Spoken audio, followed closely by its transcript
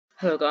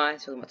Hello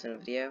guys, welcome back to another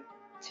video.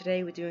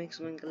 Today we're doing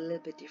something a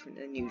little bit different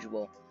than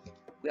usual.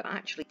 We're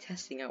actually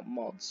testing out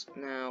mods.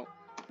 Now,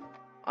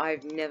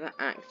 I've never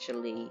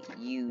actually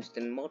used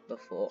a mod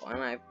before,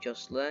 and I've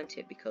just learnt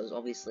it because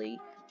obviously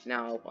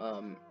now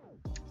I'm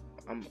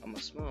a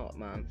smart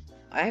man.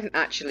 I haven't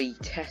actually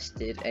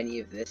tested any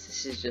of this.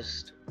 This is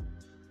just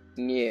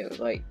new.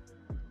 Like,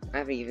 I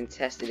haven't even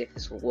tested if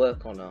this will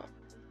work or not.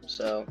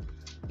 So,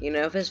 you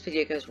know, if this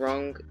video goes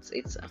wrong,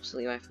 it's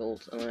absolutely my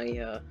fault, and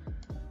I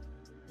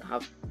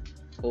have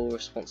full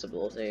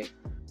responsibility.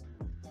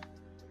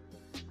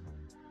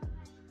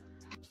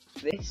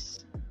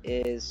 This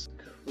is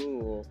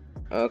cool.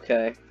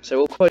 Okay, so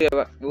we'll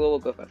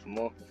go back for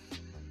more.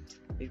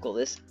 We've got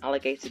this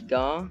alligator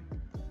gar.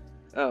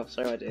 Oh,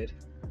 sorry, my dude.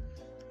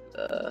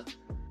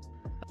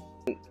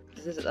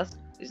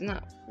 Isn't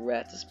that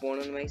rare to spawn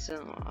in a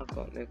mesa? Oh, I've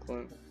got no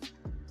clue.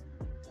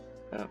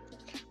 Oh,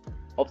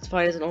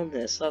 Optifine isn't on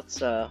this.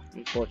 That's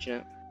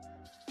unfortunate.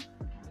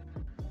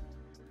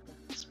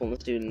 Spawn the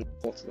dude in the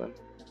water then.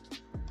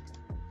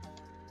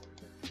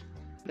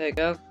 There you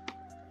go.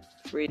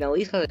 Free. Now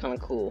these guys are kind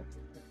of cool.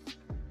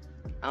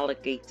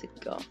 Alligator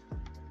gar.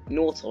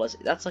 Nautilus.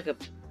 That's like a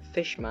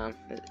fish man.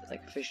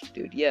 Like a fish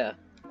dude. Yeah.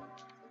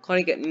 Can't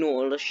you get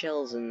nautilus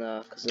shells in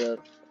there because they're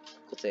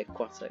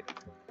aquatic.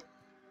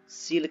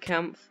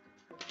 Coelacanth.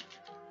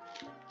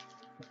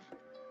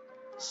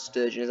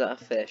 Sturgeon. Is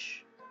that a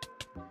fish?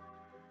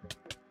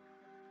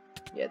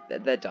 Yeah,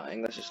 they're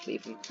dying. Let's just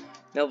leave them.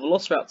 Now,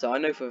 Velociraptor, I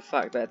know for a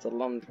fact that it's a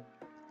land.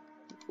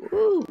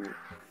 Ooh,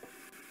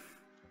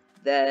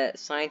 they're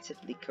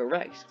scientifically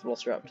correct,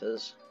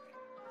 Velociraptors.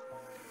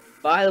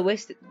 By the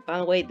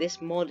way,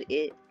 this mod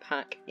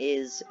pack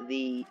is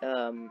the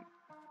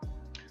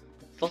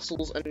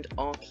fossils and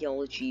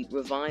archaeology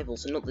revival,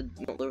 so not the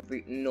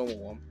normal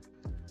one.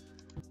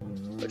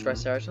 The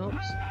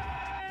Triceratops.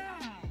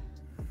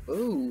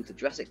 Ooh, the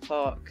Jurassic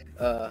Park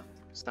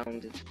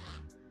sounded.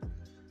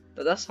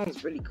 But that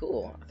sounds really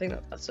cool. I think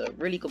that's a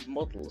really good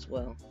model as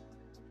well.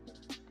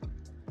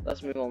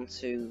 Let's move on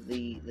to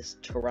this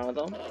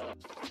Pteranodon.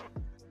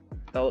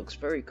 That looks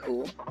very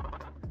cool.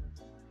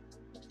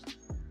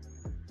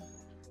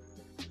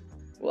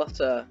 We'll have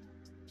to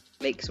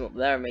make some up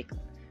there and make.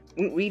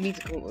 We need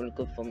to come up with a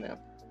good thumbnail.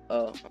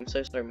 Oh, I'm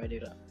so sorry, my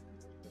dude.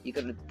 You're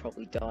gonna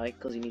probably die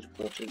because you need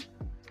water.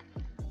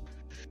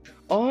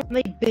 Aren't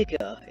they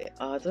bigger?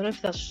 I don't know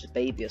if that's just a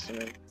baby or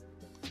something.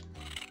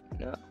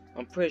 No.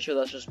 I'm pretty sure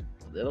that's just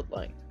what they look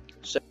like.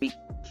 So the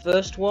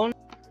first one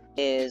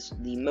is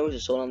the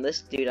Mosasaur. On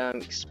this dude, I'm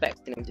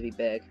expecting him to be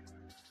big.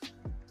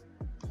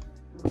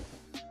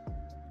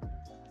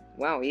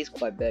 Wow, he's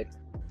quite big.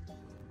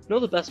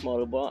 Not the best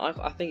model, but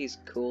I think he's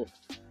cool.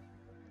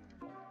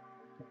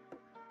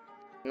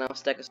 Now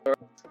Stegosaurus.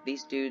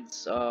 These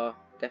dudes are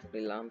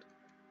definitely land.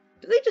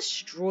 Do they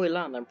destroy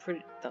land?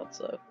 That's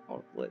a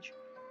odd glitch.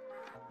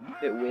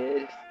 A bit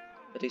weird, if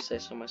I do say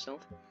so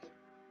myself.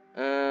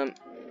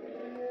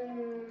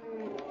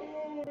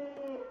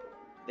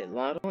 Bit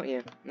loud, aren't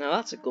you? Now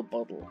that's a good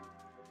model.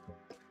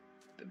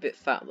 A bit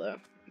fat though,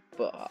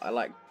 but I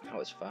like how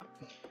it's fat.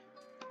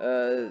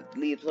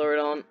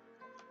 Leoplerodon.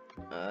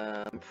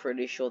 I'm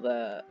pretty sure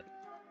they're.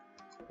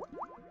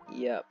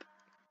 Yep.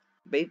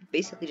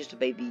 Basically just a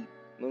baby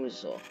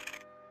mosasaur.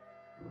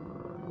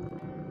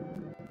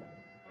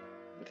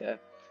 Okay.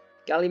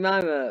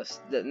 Gallimimus.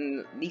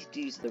 These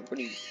dudes are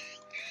really.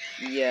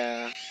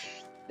 Yeah.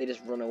 They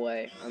just run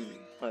away and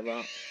like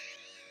that.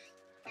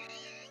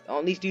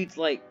 Aren't these dudes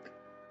like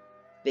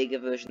bigger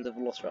versions of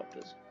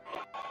Velociraptors?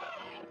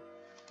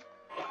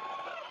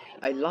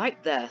 I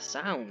like their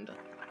sound,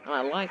 and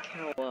I like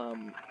how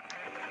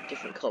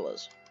different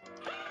colours.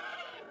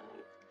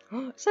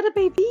 Is that a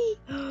baby?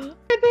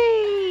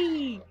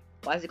 Baby!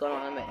 Why has it got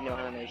no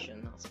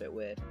animation? That's a bit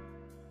weird.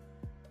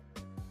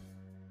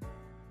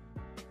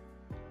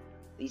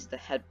 These are the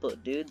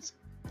headbutt dudes.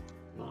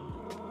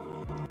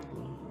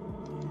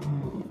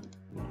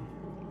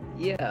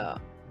 Yeah.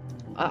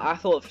 I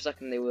thought for a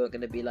second they were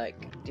going to be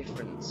like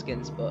different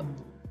skins, but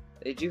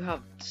they do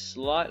have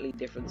slightly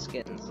different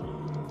skins.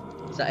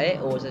 Is that it,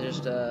 or is it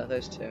just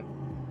those two?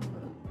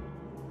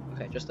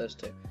 Okay, just those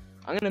two.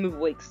 I'm going to move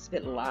away because it's a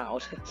bit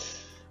loud.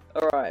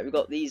 Alright, we've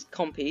got these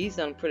compies,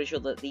 and I'm pretty sure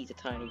that these are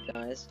tiny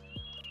guys.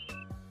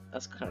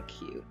 That's kind of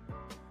cute.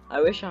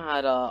 I wish I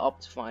had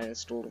Optifine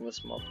installed on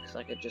this mod, because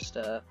I could just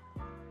I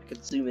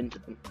could zoom into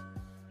them.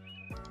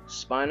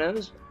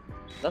 Spinos?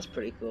 That's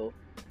pretty cool.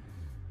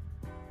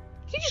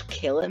 Did you just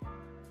kill him?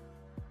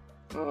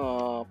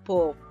 Oh,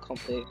 poor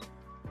compy.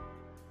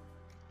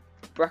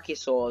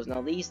 Brachiosaurs.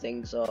 Now these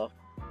things are,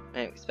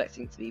 I'm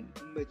expecting to be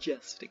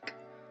majestic.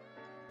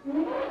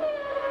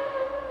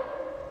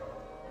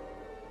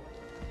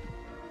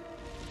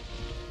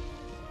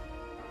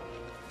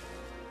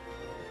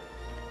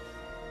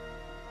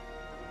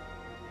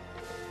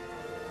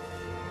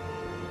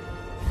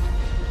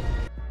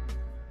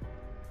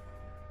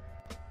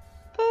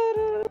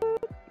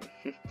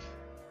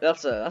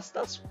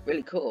 That's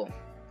really cool.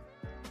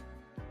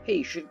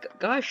 Hey, should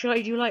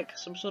I do like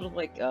some sort of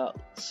like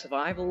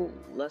survival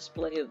let's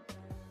play of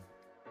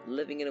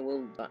living in a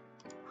world.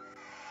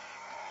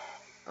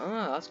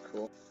 Ah, that's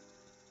cool.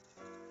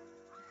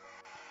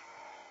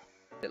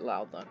 A bit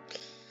loud though.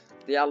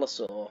 The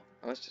Allosaur.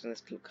 I was just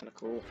this look kind of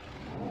cool.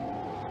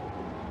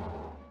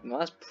 Well,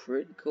 that's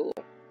pretty cool.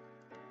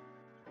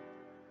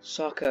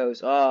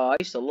 Sarcos. Oh, I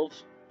used to love.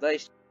 They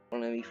used to be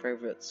one of my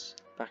favourites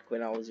back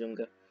when I was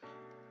younger.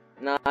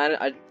 Now,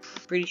 I'm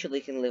pretty sure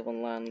they can live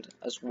on land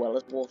as well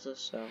as water,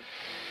 so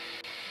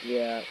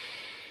yeah.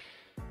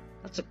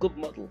 That's a good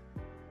model.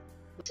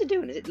 What's it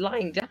doing? Is it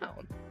lying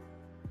down?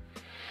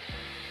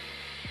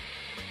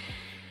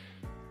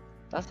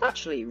 That's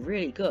actually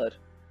really good.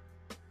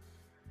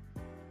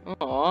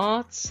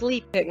 Aww, it's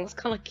sleeping. That's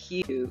kind of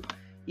cute.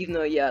 Even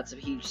though, yeah, it's a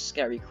huge,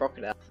 scary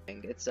crocodile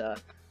thing. It's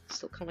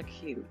still kind of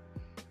cute.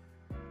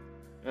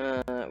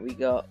 We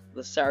got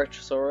the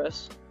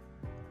Ceratosaurus.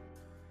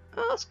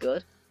 Oh, that's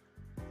good.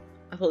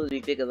 I thought it'd be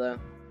bigger though.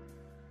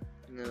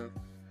 No.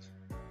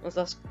 Well,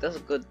 that's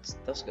good.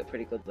 That's good.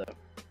 Pretty good though.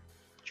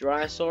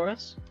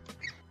 Dryosaurus.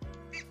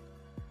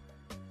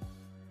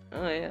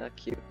 Oh yeah,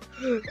 cute.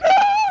 No!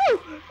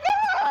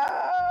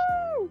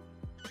 No!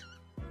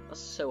 That's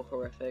so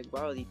horrific.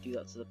 Why would he do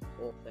that to the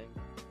poor thing?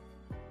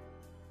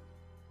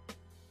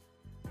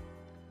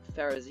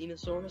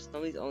 Therizinosaurus?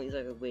 All these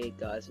like weird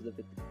guys with the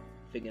big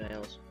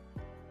fingernails.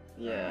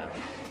 Yeah.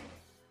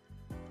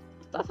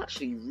 That's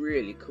actually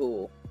really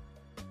cool.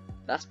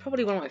 That's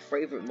probably one of my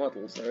favourite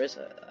models there is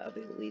of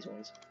these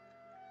ones.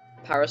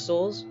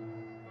 Parasaurs.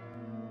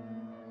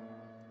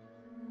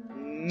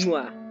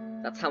 Mwah!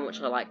 That's how much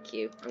I like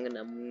you. I'm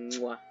gonna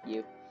mwah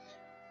you.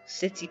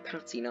 City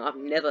Patty. Now I've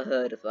never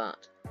heard of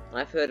that.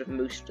 I've heard of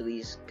most of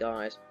these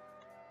guys.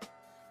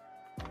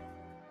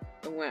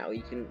 Oh wow,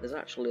 you can. There's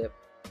actually a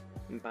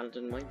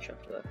abandoned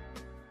mineshaft there.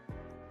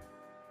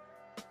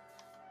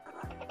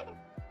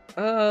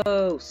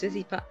 Oh,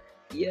 City Pat.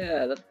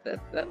 Yeah,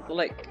 that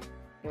like.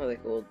 What are they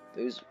called?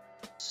 Those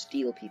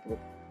steel people.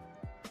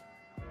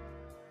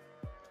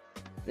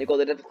 They got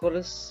the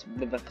Diplodocus.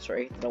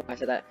 Sorry, I don't know why I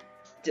said that.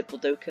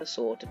 Diplodocus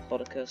or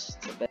Diplodocus,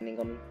 depending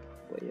on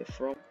where you're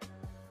from.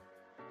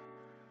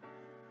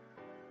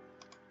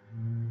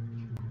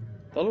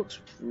 That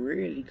looks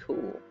really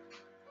cool.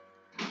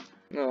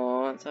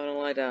 Oh, it's having a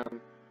lie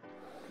down.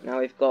 Now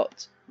we've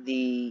got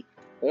the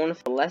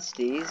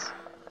Ornitholestes.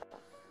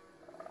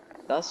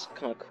 That's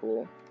kind of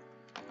cool.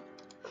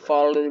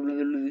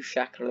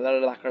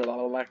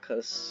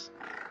 Phallushacalacus.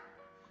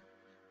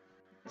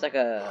 It's like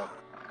a.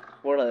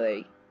 What are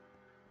they?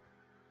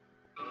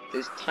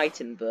 Those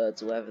Titan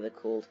birds, or whatever they're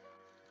called.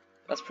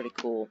 That's pretty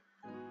cool.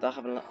 They're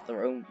having like,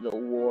 their own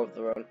little war of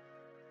their own.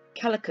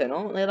 Calican,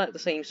 aren't they like the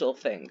same sort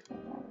of thing?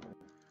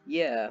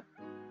 Yeah.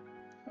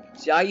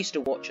 See, I used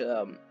to watch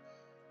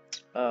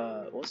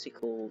what's he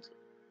called?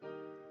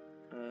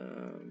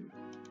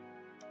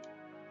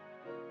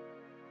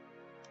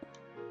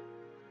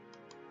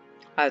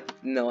 I have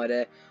no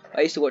idea.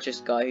 I used to watch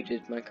this guy who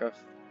did Minecraft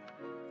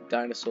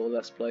dinosaur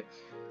Let's Play.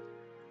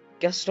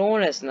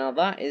 Gastornis, now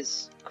that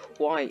is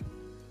quite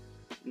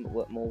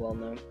more well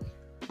known.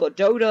 We've got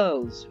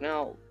dodos.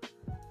 Now,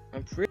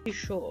 I'm pretty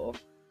sure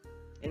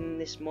in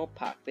this mod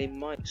pack they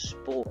might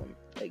spawn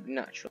like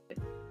naturally.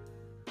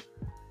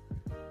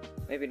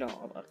 Maybe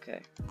not.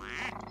 Okay.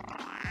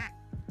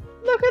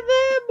 Look at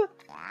them!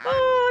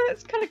 Oh,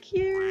 that's kind of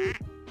cute.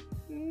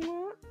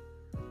 What?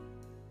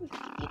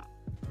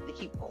 They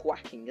keep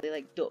quacking. Are they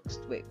like ducks?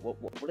 Wait, what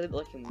are they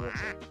like in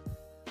water?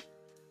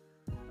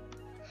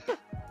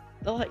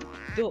 They're like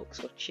ducks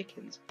or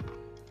chickens.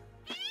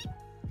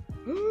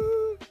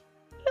 Little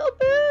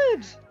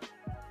bird!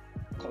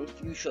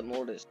 Confusion,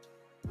 all this.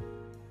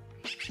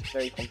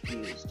 Very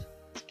confused.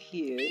 It's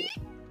cute.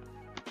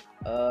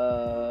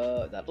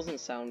 That doesn't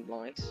sound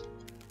nice.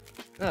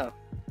 Oh.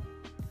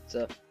 It's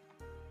a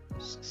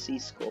sea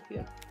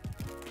scorpion.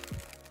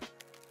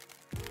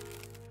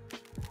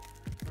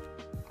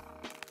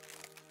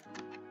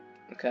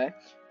 Okay,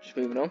 just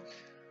moving on.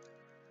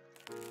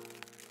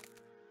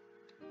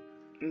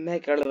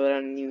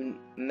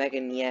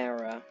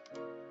 Meganiera.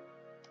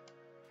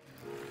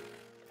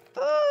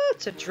 Oh,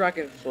 it's a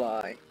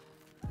dragonfly.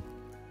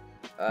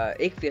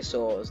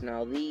 Ichthyosaurs.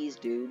 Now these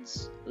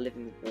dudes live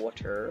in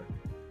water.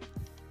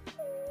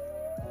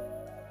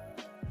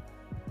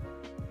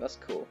 That's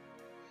cool.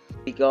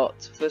 We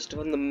got first of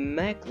all the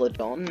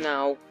Megalodon.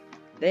 Now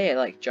they're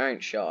like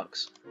giant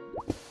sharks.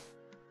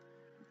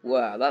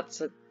 Wow,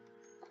 that's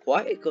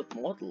quite a good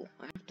model,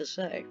 I have to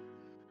say.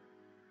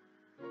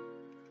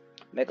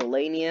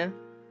 Megalania.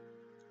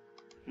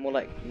 More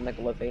like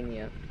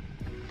Megalovania.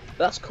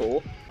 That's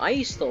cool. I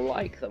used to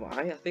like them.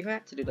 I think I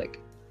had to do like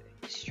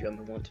history on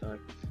them one time.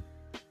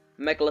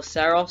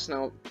 Megaloceros.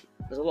 Now,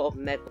 there's a lot of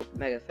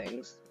mega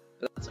things,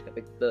 but that's like a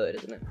big bird,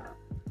 isn't it?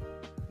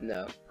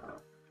 No.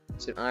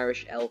 It's an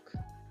Irish elk.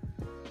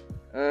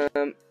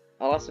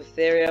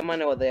 Elasmotherium. I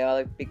know what they are.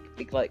 Like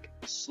big like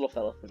sloth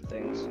elephant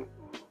things.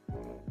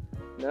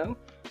 No.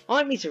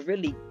 I need to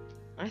really.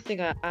 I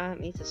think I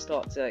need to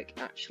start to like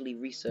actually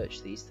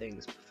research these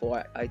things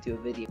before I do a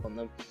video on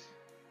them.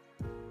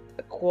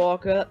 A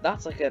quagga,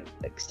 that's like an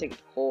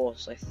extinct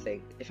horse, I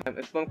think. If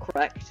I'm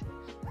correct,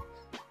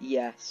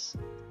 yes.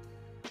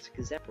 It's like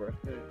a zebra.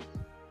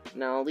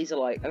 Now these are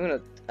like, I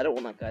don't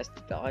want that guys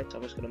to die, so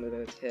I'm just gonna move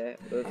over to here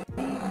with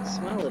the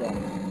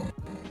Smilodon.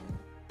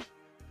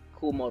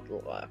 Cool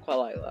model, I quite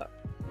like that.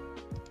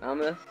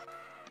 Mammoth.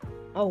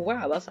 Oh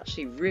wow, that's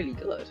actually really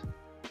good.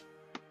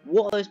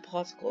 What are those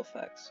particle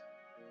effects?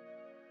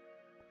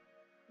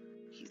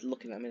 He's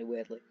looking at me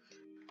weirdly.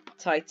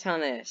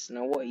 Titanus,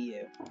 now what are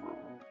you?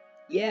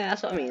 Yeah,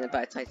 that's what I mean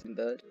about a Titan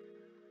bird.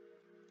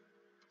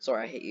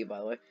 Sorry, I hit you by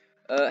the way.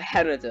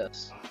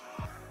 Henodus.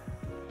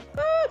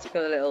 Oh, it's like a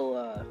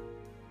little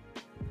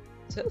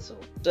turtle.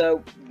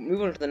 So,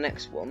 moving on to the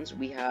next ones,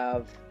 we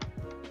have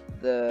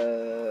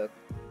the...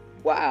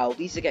 Wow,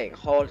 these are getting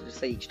harder to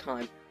say each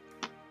time.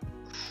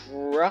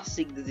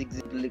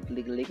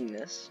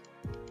 Crassiglignus.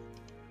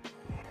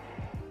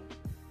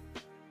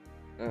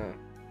 Oh,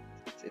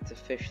 it's a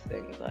fish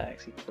thing that I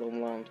actually put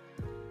on land.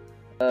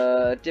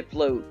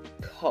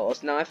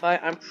 Diplocos. Now,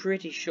 I'm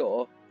pretty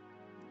sure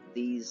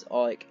these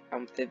are like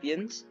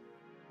amphibians.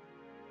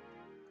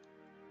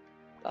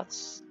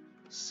 That's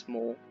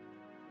small.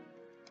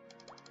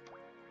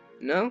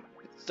 No,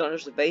 it's not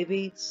just a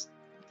baby. It's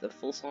the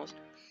full size.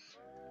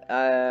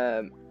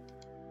 Oh,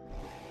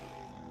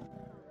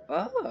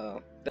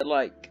 they're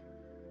like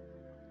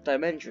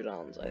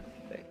Dimensionons, I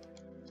think.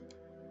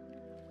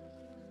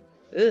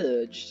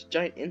 Ugh, just a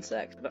giant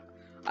insect.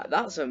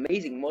 That's an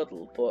amazing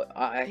model, but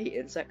I hate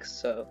insects,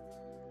 so...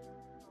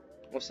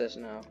 What's this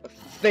now? A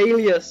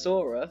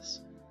Thaliasaurus?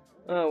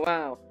 Oh,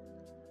 wow.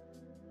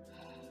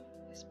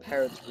 His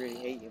parents really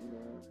hate him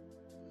now.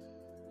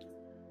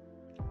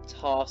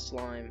 Tar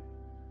slime.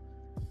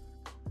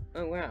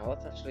 Oh, wow,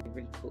 that's actually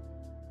really cool.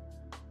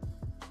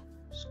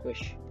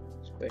 Squish.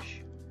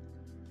 Squish.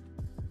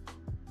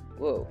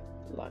 Whoa,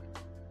 like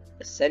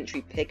a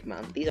century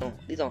pigman.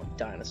 These aren't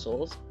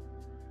dinosaurs.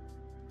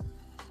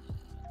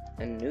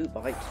 A new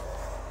bite.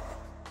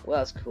 Well,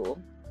 that's cool.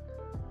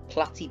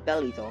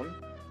 Platybelodon.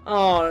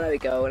 Oh, there we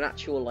go. An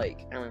actual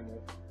like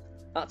animal.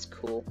 That's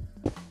cool.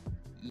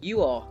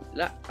 You are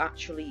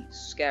actually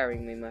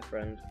scaring me, my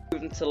friend.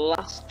 Moving to the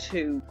last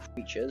two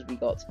creatures, we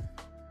got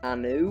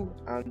Anu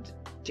and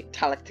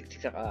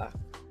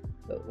Tiktaalik.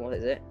 What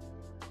is it?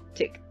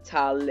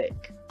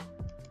 Tiktaalik.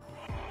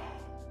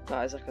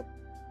 That is like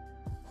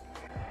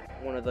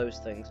one of those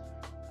things.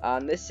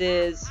 And this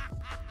is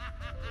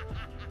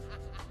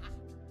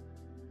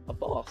a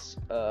boss.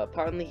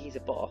 Apparently he's a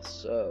boss,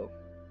 so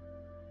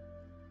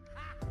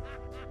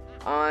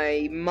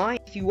I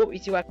might, if you want me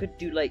to, I could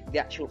do like the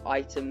actual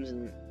items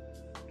and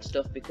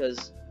stuff,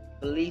 because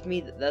believe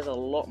me, that there's a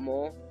lot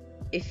more.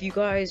 If you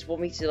guys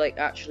want me to like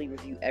actually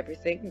review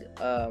everything,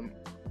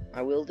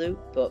 I will do,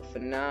 but for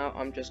now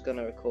I'm just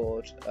gonna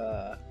record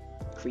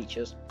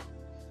creatures.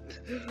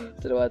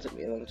 Don't know why it took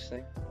me long to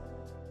say.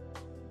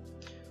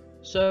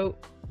 So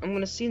I'm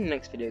gonna see you in the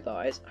next video,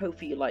 guys.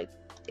 Hopefully you like,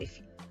 if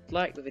you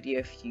like the video,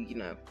 if you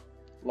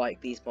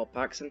like these mod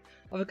packs, and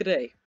have a good day.